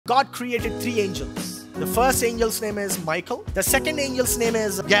God created 3 angels. The first angel's name is Michael. The second angel's name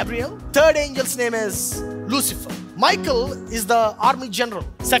is Gabriel. Third angel's name is Lucifer. Michael is the army general.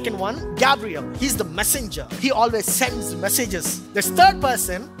 Second one, Gabriel. He's the messenger. He always sends messages. This third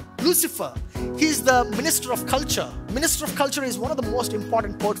person, Lucifer, he's the minister of culture. Minister of culture is one of the most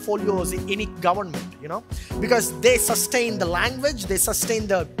important portfolios in any government, because they sustain the language, they sustain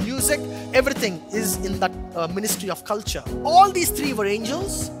the music, everything is in that ministry of culture. All these 3 were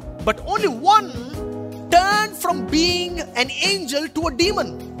angels, but only one turned from being an angel to a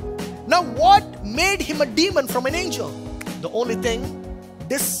demon. Now what made him a demon from an angel? The only thing,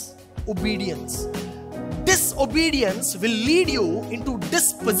 disobedience. Disobedience will lead you into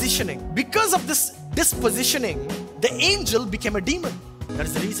dispositioning. Because of this dispositioning, the angel became a demon. That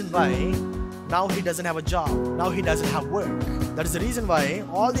is the reason why now he doesn't have a job. Now he doesn't have work. That is the reason why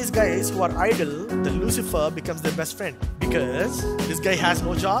all these guys who are idle, the Lucifer becomes their best friend. Because this guy has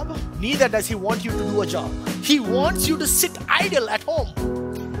no job, neither does he want you to do a job. He wants you to sit idle at home.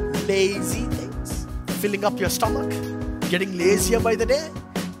 Lazy things. Filling up your stomach, getting lazier by the day,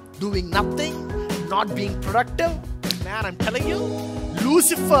 doing nothing, not being productive. Man, I'm telling you,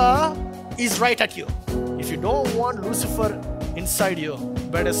 Lucifer is right at you. If you don't want Lucifer inside you,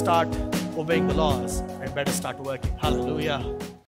 better start obeying the laws and better start working. Hallelujah.